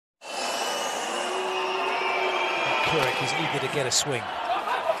Kurek is eager to get a swing,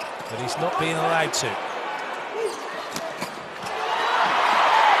 but he's not being allowed to.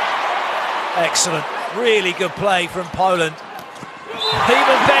 Excellent, really good play from Poland.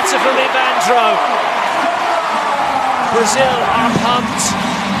 Even better from Ivandro. Brazil are pumped.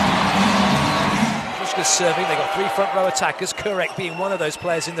 Polska's serving, they've got three front row attackers, Kurek being one of those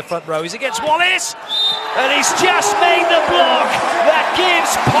players in the front row. He's against Wallace, and he's just made the block that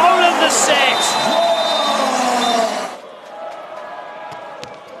gives Poland the set.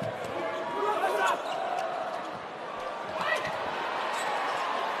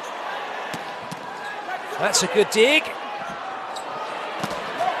 That's a good dig.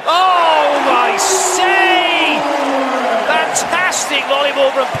 Oh, I say! Fantastic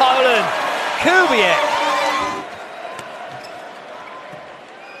volleyball from Poland. Kubiak.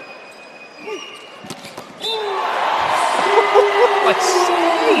 I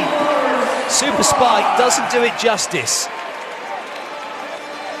say! Super spike doesn't do it justice.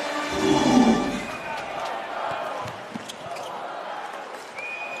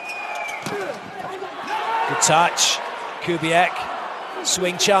 Good touch, Kubiak,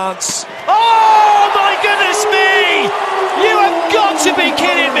 swing chance. Oh my goodness me! You have got to be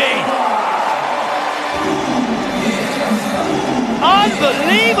kidding me!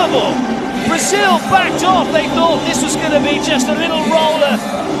 Unbelievable! Brazil backed off, they thought this was going to be just a little roller.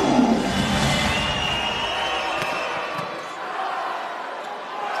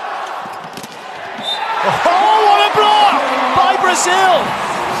 Oh, what a block by Brazil!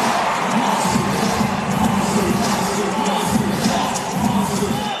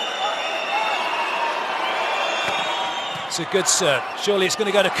 It's a good serve. Surely it's going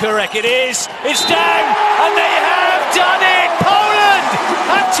to go to Kurek. It is. It's down, and they have done it. Poland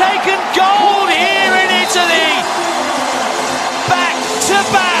have taken gold here in Italy.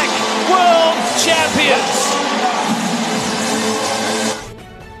 Back-to-back world champions.